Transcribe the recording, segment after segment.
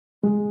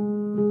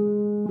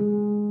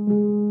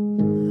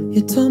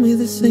You told me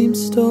the same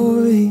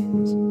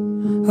stories,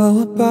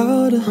 oh,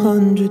 about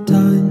 100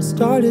 times.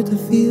 Started to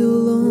feel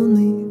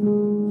lonely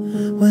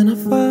when I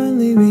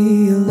finally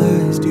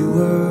realized you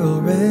were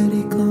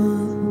already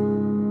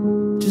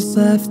gone. Just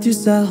left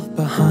yourself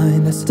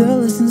behind. I still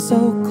listen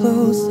so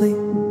closely.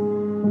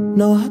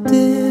 No, I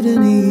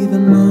didn't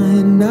even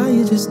mind. Now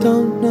you just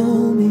don't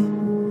know me.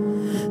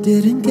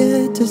 Didn't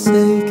get to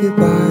say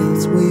goodbye.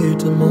 It's weird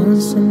to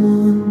mourn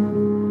someone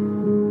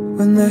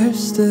when they're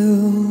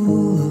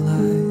still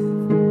alive.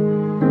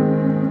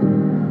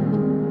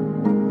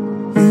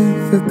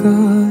 You've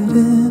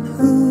forgotten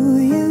who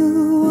you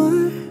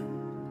were.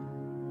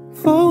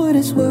 For what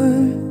it's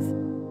worth,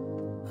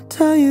 I'll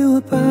tell you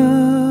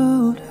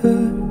about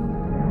her.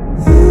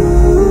 You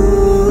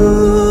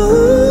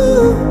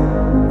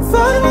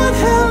fought one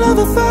hell of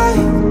a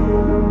fight,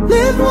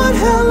 lived one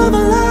hell of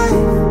a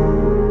life.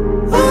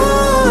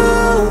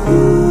 Oh,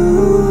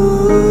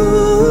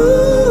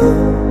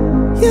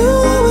 you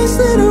always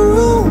lit a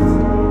room.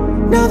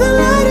 Now the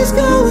light is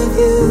gone with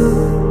you.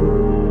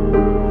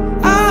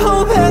 I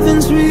hope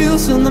heaven's real,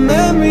 so the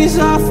memories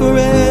are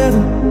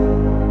forever.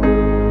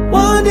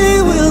 One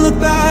day we'll look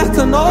back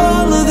on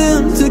all of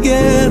them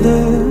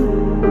together.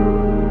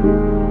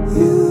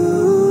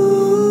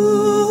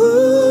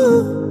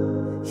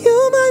 You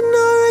might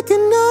not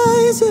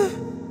recognize her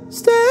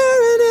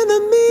staring in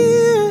the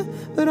mirror,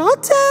 but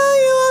I'll tell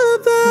you all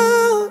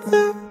about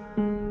her.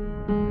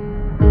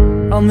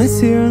 I'll miss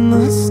hearing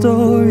the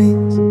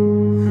stories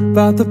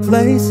about the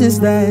places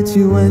that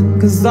you went,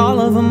 'cause all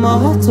of them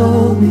all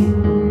told me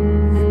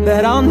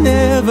that I'll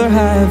never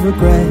have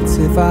regrets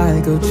if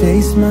I go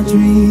chase my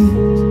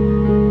dreams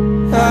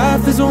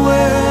half as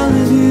well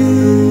as you.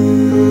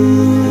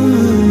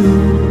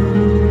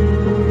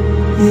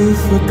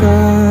 You've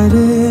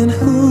forgotten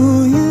who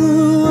you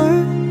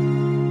were,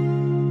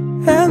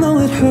 and though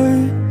it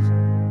hurts,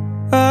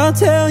 I'll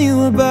tell you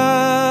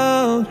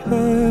about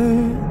her.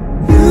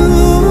 You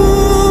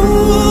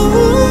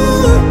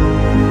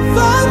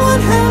fought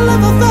one hell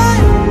of a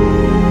fight,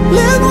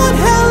 lived one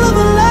hell of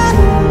a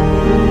life.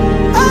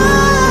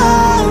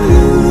 Oh,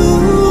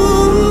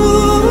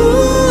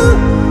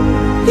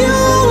 you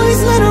always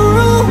let her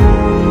rule.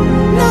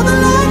 Now the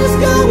light is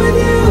gone with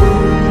you.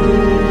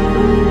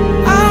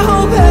 I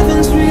hope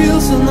heaven's real,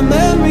 so the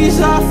memories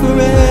are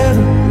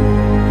forever.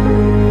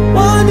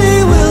 One day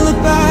we'll look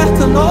back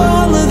on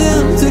all of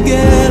them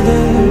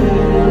together.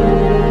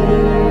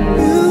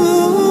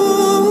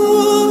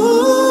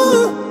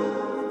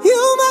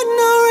 You might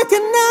not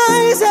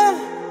recognize her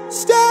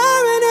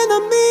staring in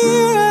the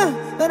mirror,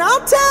 but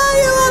I'll tell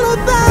you all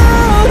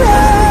about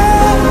her.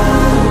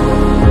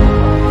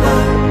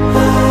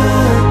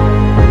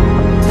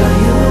 Tell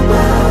you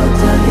about.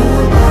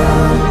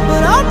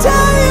 But I'll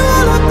tell you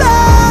all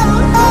about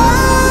her.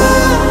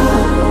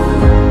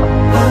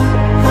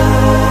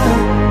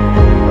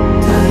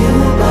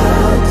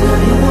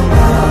 Tell you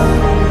about.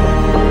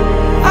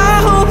 I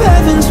hope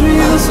heaven's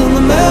real, so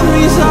the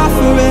memories are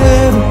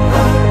forever.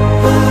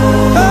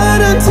 But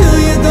until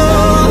you go,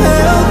 I'll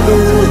help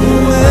you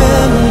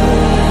whoever.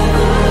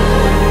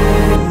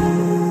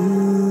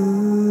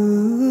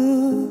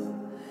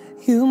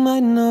 You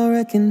might not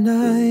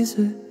recognize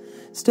her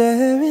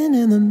staring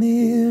in the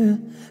mirror,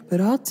 but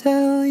I'll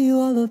tell you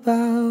all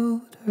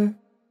about her.